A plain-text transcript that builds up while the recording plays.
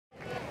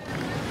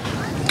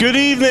Good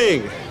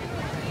evening.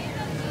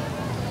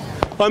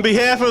 On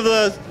behalf of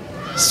the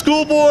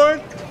school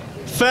board,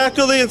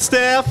 faculty and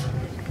staff,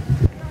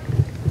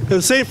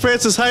 and St.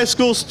 Francis High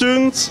School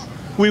students,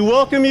 we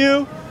welcome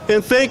you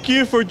and thank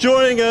you for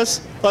joining us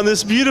on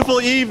this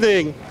beautiful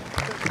evening.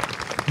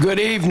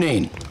 Good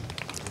evening.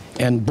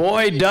 And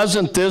boy,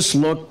 doesn't this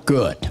look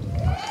good.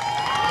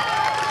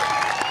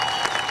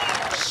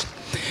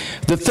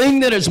 The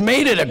thing that has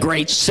made it a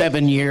great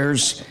 7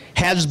 years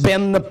has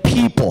been the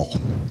people.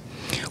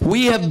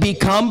 We have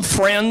become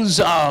friends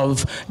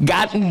of,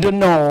 gotten to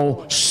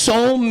know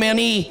so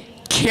many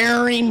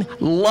caring,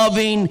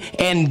 loving,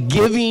 and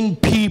giving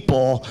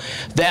people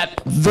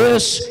that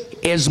this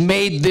has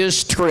made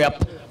this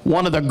trip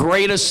one of the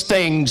greatest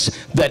things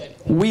that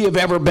we have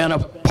ever been a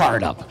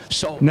part of.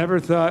 So, never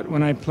thought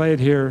when I played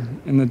here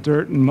in the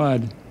dirt and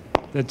mud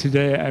that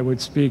today I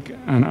would speak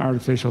on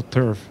artificial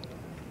turf.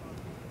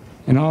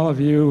 And all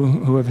of you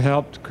who have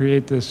helped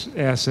create this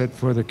asset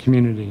for the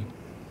community.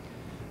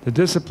 The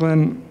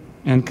discipline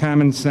and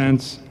common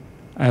sense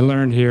I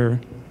learned here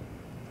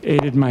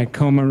aided my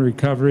coma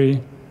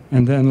recovery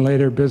and then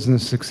later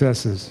business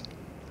successes.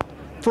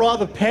 For all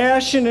the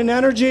passion and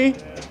energy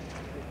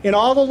and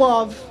all the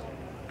love,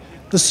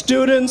 the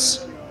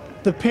students,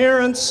 the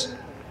parents,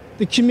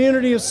 the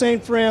community of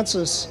St.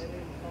 Francis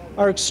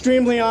are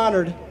extremely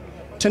honored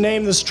to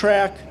name this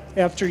track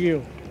after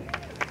you.